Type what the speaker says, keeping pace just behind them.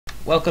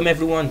Welcome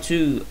everyone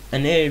to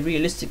an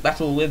realistic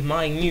battle with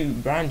my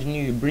brand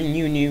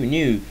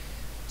new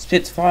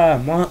Spitfire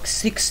Mark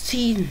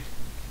 16.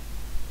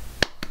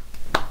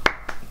 Come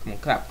on,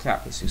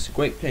 clap. This is a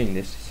great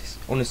plane.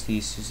 Honestly,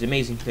 this is an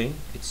amazing plane.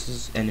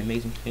 It's an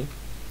amazing plane.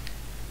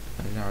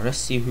 And now let's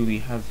see who we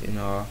have in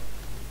our.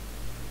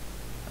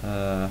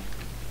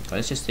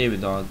 Let's just stay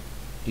with our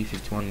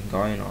D51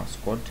 guy in our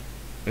squad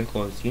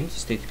because you need to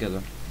stay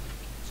together.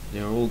 So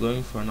they're all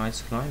going for a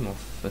nice climb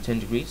of 10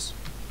 degrees.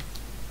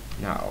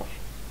 Now,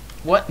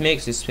 what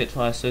makes this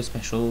Spitfire so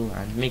special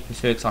and make me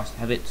so excited to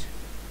have it?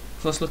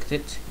 First look at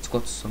it, it's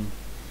got some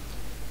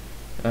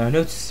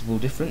noticeable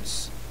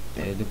difference.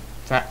 The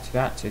fact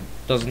that it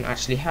doesn't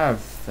actually have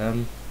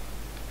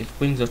its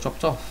wings are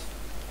chopped off.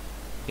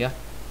 Yeah,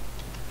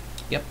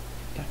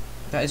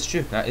 that is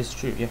true,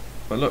 yeah.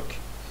 But look,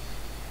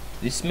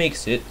 this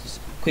makes it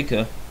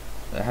quicker.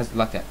 It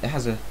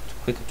has a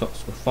quicker top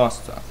speed,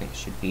 faster, I think it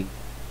should be.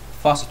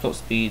 Faster top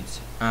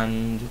speeds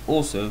and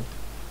also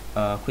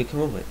quicker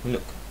roll rate.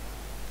 Look,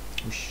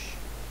 whoosh.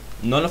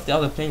 None of the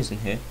other planes in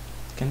here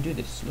can do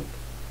this. Look,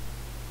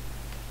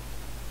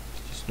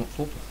 it's just not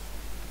thought of.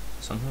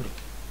 It's unheard of.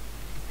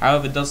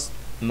 However, it does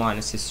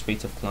minus its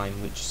rate of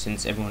climb, which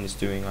since everyone is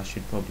doing, I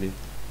should probably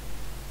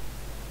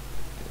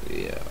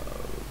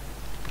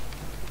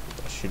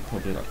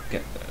like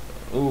get there.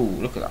 Oh,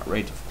 look at that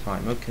rate of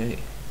climb. Okay,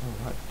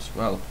 all right.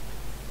 Well,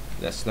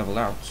 let's level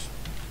out.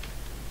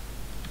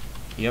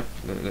 Yep,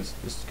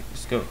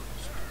 let's go.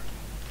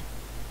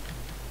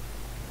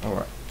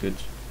 Alright, good.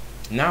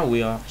 Now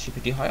we are actually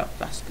pretty high up.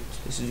 That's good.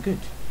 This is good.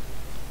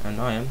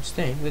 And I am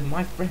staying with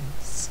my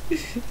friends.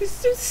 This is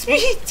so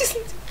sweet,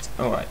 isn't it?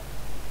 Alright.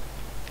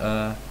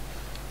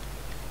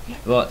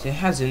 But it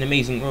has an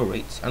amazing roll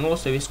rate, and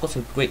also it's got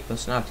a great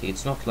personality.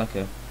 It's not like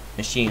a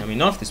machine. I mean,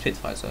 none of the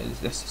Spitfires are.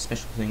 That's a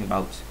special thing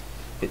about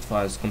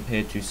Spitfires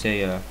compared to,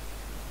 say, a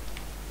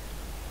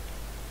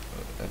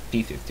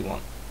P-51.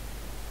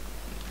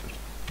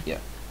 Yeah.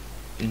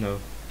 You know,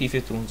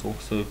 P-51's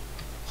also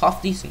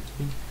half decent.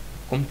 I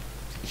mean,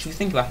 if you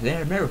think about it,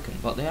 they're American,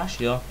 but they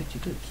actually are pretty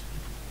good.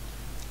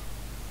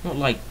 Not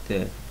like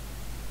the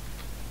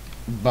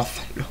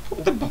Buffalo.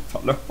 The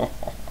Buffalo.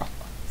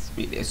 It's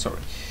really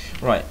sorry.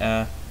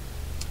 Right.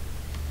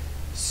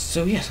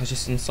 So yes, I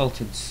just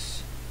insulted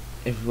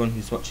everyone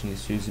who's watching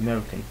this who's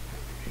American.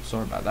 I'm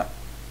sorry about that.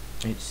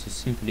 It's just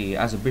simply,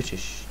 as a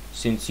British,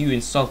 since you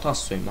insult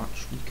us so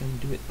much, we can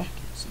do it back.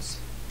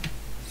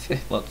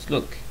 But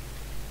look.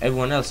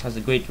 Everyone else has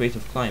a great rate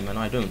of climb and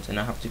I don't, and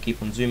I have to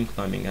keep on zoom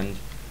climbing and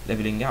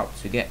leveling out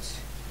to get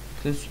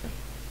close to them.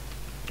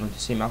 On the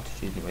same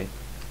altitude anyway.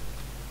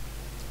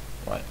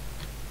 Right.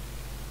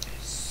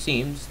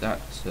 Seems that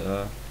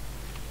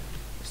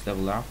let's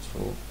level out,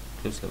 or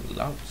close level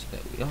out,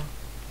 there we are.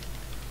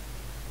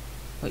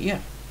 But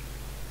yeah,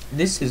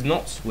 this is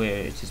not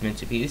where it is meant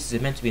to be. This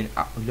is meant to be an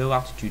low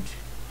altitude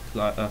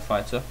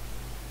fighter.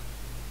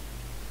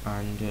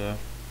 And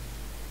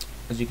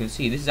as you can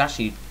see, this is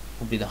actually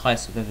probably the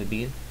highest I've ever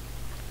been.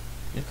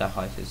 Look how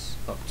high it is,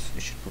 but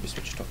we should probably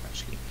switch it off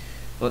actually.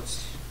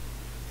 But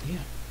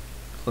yeah,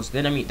 because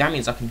then that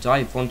means I can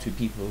dive onto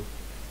people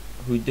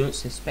who don't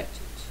suspect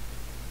it,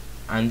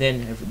 and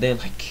then they're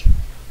like,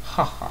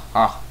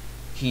 ha,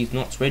 he's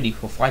not ready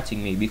for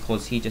fighting me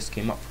because he just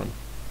came up from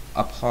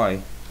up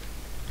high.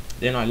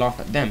 Then I laugh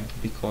at them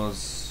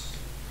because,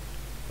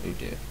 oh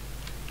dear.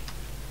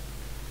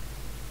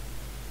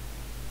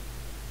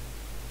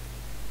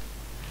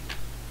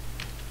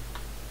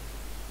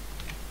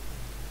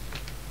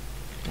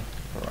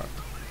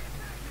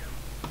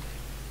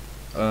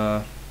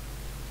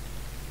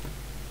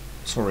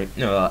 Sorry,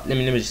 no, let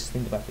me just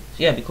think about it.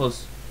 Yeah,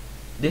 because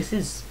this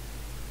is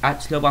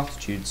at low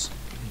altitudes,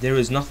 there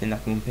is nothing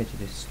that can compare to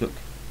this. Look,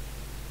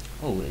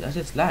 oh, that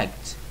just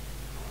lagged.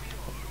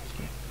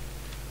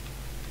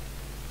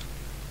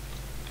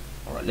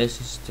 Alright, let's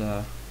just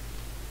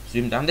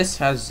zoom down.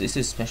 This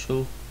is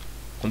special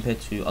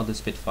compared to other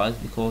Spitfires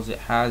because it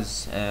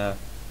has a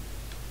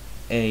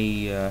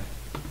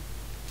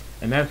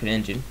American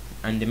engine.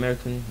 And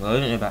American, well, I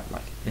don't know about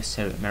like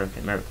necessarily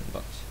American,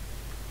 but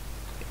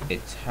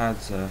it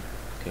has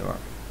okay, right.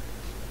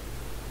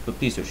 But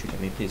please don't shoot at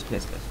me, please.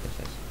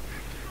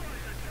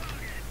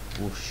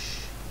 Whoosh.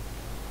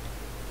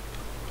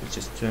 Let's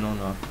just turn on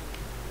our.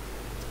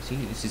 See,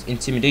 this is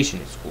intimidation.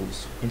 It's called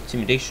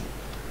intimidation.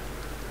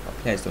 Our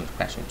players don't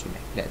crash into me,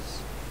 players.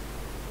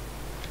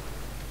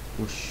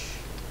 Whoosh.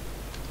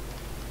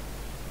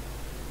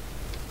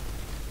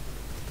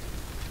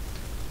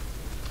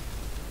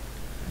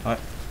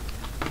 Alright.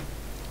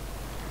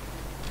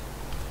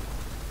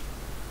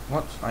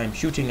 What? I am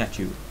shooting at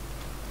you.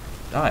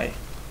 Die.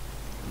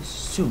 This is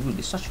so rude.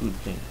 It's such a rude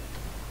plane.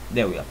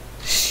 There we are.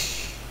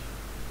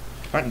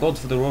 Thank God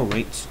for the roll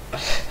rate.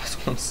 That's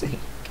what I'm saying.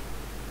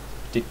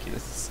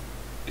 Ridiculous.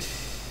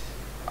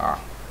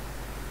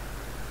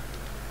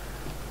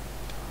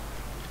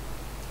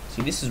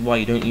 See, this is why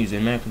you don't use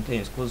American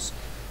planes, because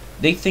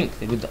they think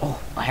they would.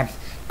 Oh, I have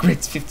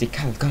great 50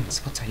 cal guns.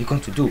 What are you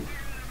going to do?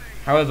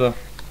 However,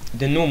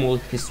 the normal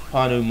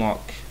Hispano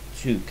Mark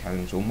II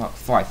cannons or Mark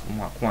 5 or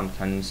Mark 1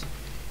 cannons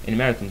in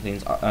American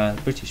planes,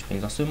 British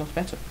planes are so much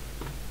better.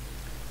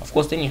 Of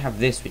course, then you have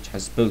this, which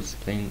has both,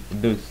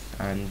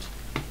 and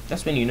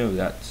that's when you know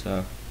that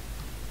I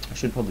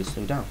should probably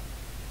slow down.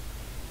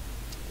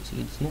 See,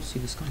 he does not see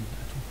the sky at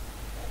all.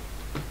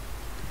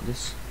 Look at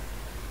this.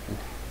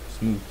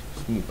 Ooh,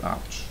 smooth,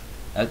 ouch.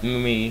 Help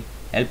me,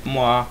 help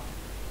moi,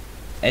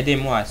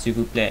 aidez-moi, s'il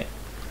vous plaît.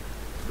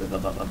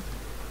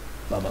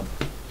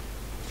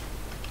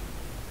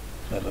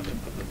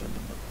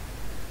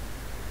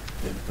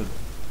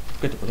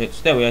 Critical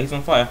hits. There we are. He's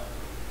on fire.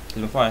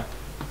 He's on fire.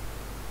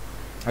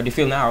 How do you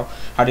feel now?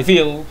 How do you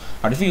feel?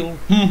 How do you feel?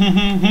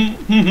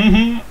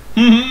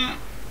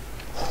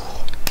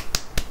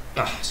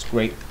 Ah, it's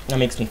great. That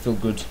makes me feel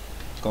good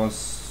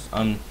because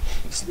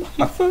it's not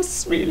my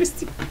first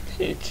realistic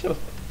kill.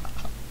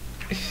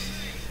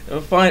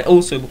 Fine.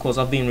 Also because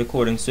I've been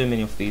recording so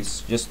many of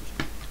these. Just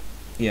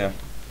yeah,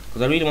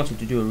 because I really wanted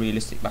to do a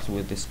realistic battle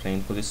with this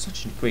plane because it's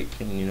such a great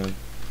plane, you know.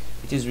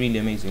 It is really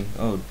amazing.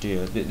 Oh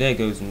dear, there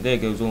goes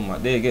all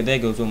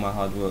my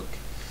hard work.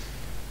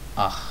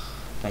 Ah,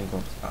 thank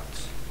God for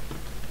that.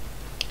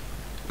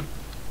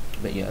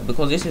 But yeah,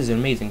 because this is an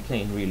amazing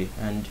plane, really,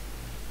 and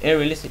air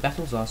realistic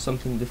battles are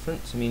something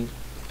different. I mean,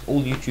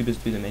 all YouTubers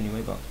do them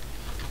anyway, but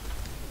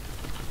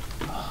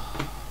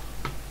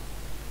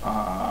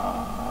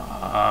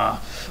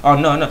oh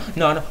no, oh,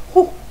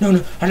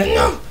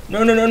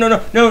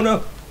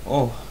 no.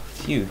 Oh,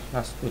 phew,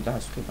 that's good. I'm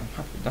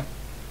happy with that.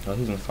 Oh,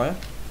 he's on fire.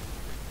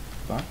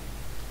 Bye.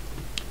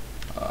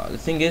 The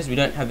thing is, we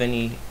don't have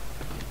any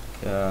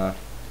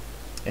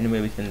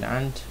anywhere we can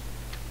land.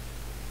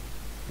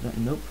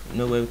 Nope,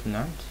 nowhere we can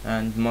land,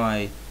 and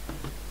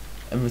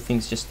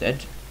everything's just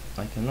dead.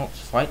 I cannot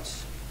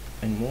fight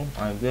anymore.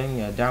 I'm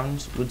going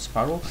downward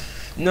spiral.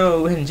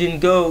 No, engine,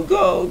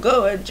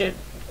 go, engine.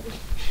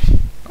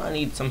 I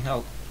need some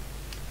help.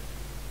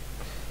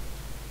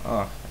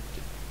 Oh,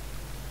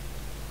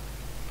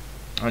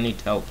 I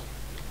need help.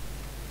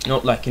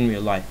 Not like in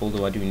real life,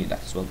 although I do need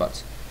that as well.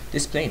 But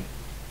this plane,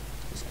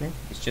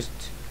 it's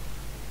just,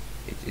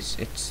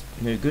 it's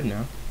no good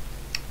now.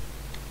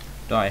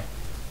 Die.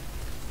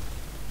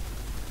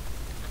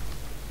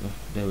 Oh,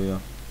 there we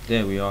are.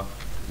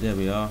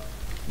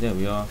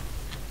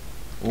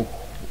 Oh.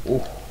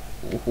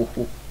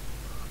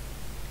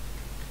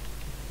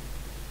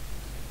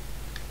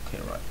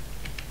 Okay, right.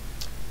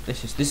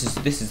 This is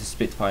the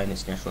Spitfire in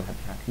its natural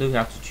habitat. Low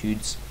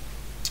altitudes.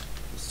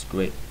 It's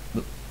great.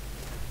 Look.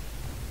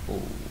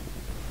 Oh.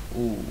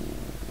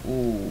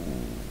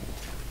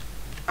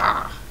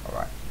 Ah. All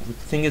right. The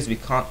thing is, we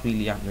can't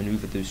really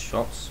outmaneuver those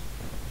shots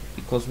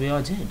because we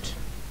are dead.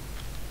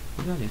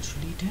 We are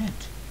literally dead.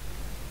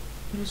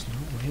 There is no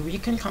way we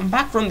can come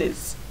back from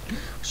this.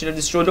 I should have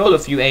destroyed all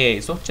of you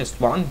AAs, not just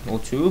one or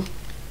two.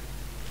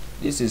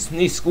 This is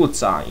nicht gut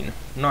sein.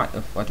 Not.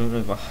 I don't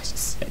know what I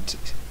just said.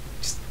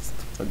 Just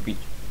I'd be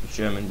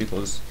German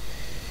because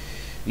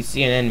we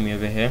see an enemy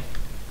over here.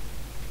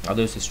 Are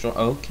those destroy?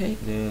 Okay,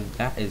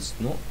 that is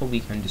not what we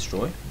can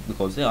destroy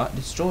because they are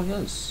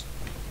destroyers.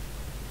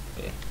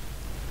 Okay.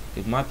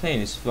 If my plane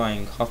is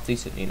flying half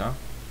decently now,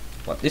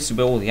 but this is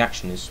where all the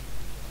action is.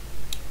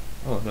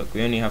 Oh look,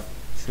 we only have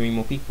 3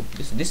 more people.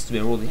 This is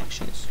where all the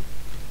action is.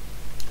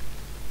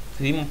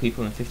 3 more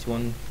people in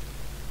 51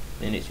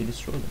 minutes to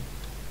destroy them.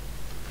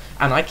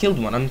 And I killed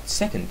one. I'm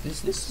second.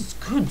 This is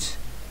good.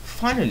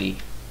 Finally,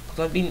 because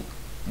I've been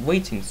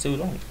waiting so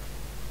long.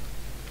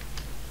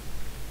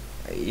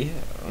 Yeah.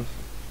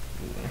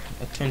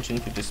 Attention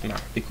to this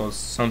map because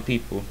some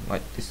people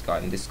like this guy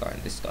and this guy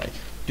and this guy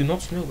do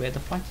not know where the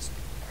fight is,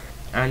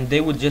 and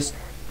they would just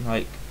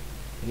like,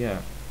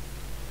 yeah,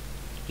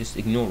 just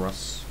ignore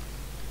us.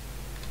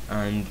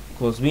 And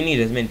because we need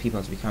as many people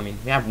as we can. I mean,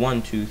 we have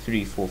 1, 2,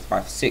 3, 4,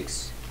 5,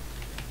 6.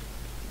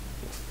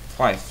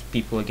 5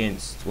 people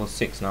against, well,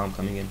 6 now. I'm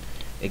coming in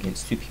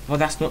against 2 people. Well,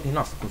 that's not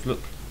enough because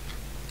look,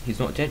 he's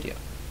not dead yet.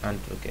 And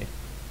okay,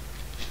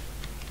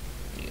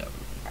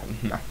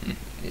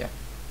 yeah.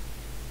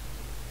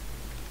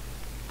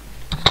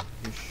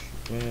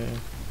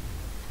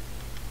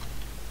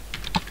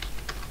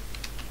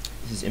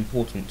 This is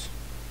important.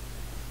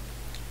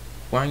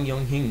 Wang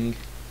Yonghing.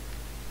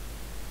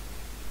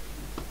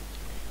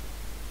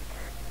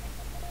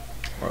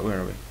 Right, where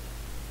are we?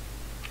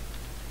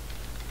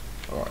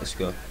 Alright, let's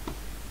go.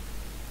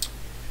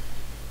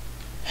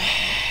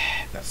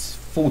 That's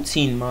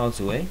 14 miles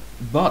away,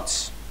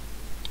 but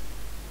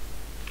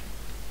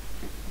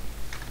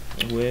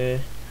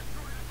where?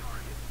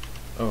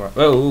 Alright,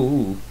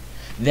 oh,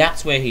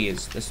 that's where he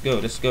is. Let's go.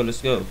 Because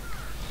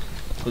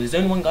there's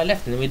only one guy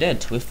left and then we're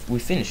dead. We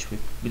finished.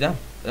 We're done.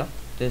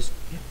 There's,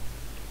 yeah.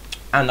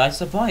 And I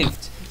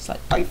survived. It's like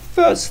my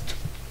first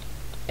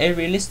a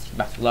realistic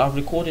battle I've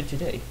recorded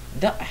today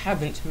that I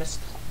haven't messed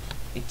up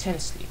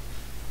intensely.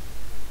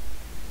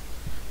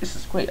 This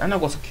is great, and I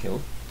got a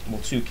kill,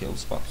 well 2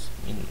 kills, but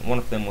one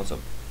of them was a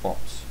bot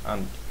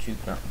and 2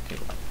 ground. Okay,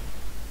 right.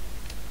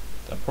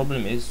 The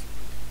problem is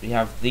we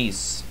have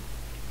these.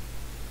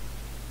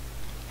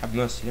 Have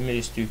mercy. Let me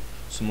just do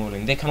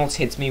smalling. They cannot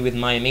hit me with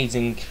my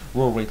amazing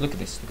roll rate. Look at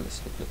this. Look at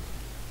this. Look.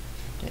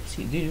 Yeah,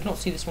 see, do you not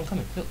see this one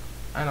coming? Look,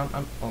 and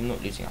I'm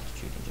not losing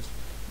altitude.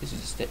 This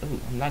is a step. Oh,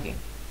 I'm lagging.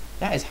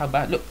 That is how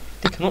bad. Look,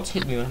 they cannot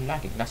hit me when I'm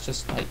lagging. That's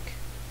just like,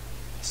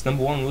 it's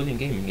number one rule in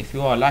gaming. If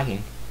you are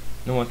lagging,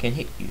 no one can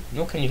hit you.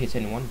 Nor can you hit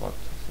anyone. But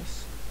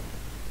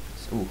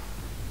ooh,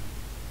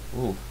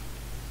 ooh,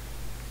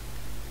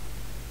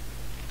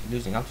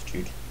 losing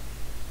altitude.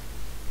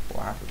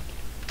 What happened?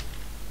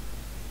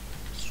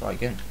 Let's try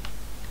again.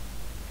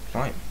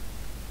 Climb.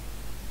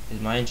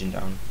 Is my engine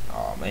down?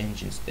 Oh, my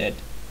engine's dead.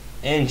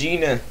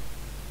 Engina,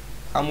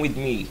 come with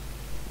me.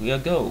 We'll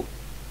go.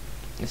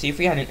 Let's see if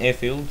we had an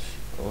airfield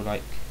or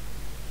like.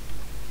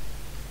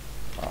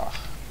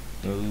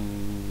 No,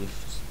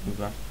 let's just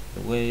move out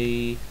of the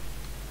way.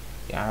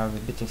 Yeah, I have a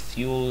bit of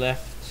fuel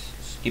left.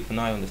 Just keep an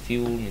eye on the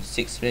fuel. In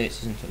 6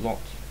 minutes isn't a lot.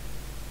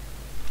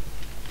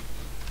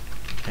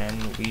 Can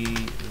we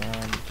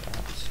land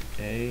at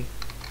A?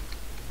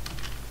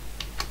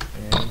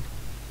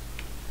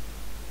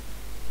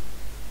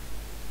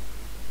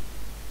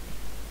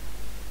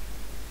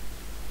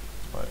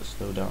 Alright,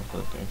 slow down for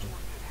the engine.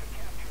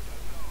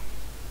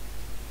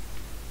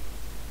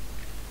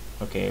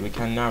 Okay, we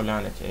can now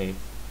land at A.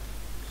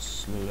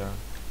 Slow down.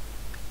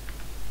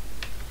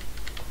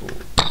 Cool.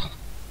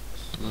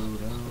 Slow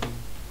down.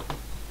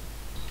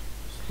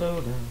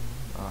 Slow down.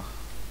 Ah.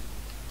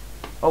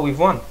 Oh, we've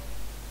won.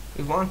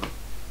 We've won.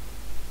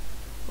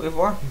 We've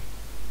won.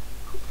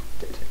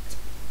 Did it?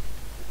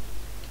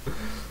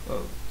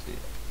 Oh dear.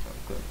 I'm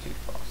going too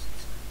fast.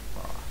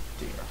 Ah,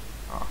 dear.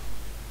 Ah.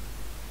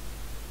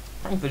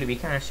 Thankfully we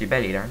can actually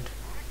belly land.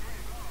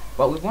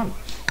 But we've won.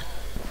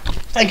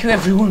 Thank you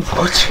everyone for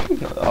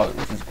watching. Oh,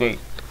 this is great.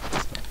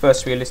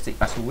 First realistic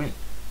battle win.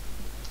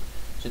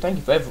 So thank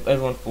you for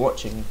everyone for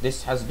watching.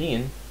 This has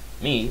been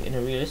me in a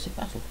realistic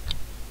battle.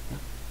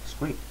 It's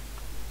great.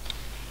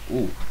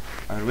 Ooh,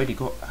 I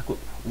got.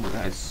 Ooh,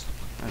 that's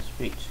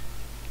great.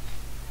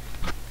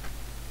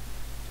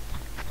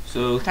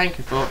 So thank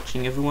you for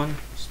watching, everyone.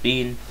 It's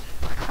been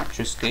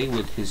Patrick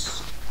with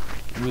his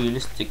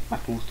realistic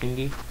battle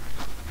thingy.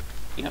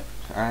 Yep,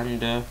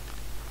 and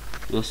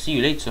we'll see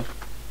you later.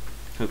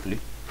 Hopefully.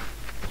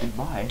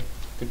 Goodbye.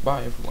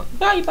 Goodbye, everyone.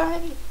 Bye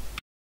bye.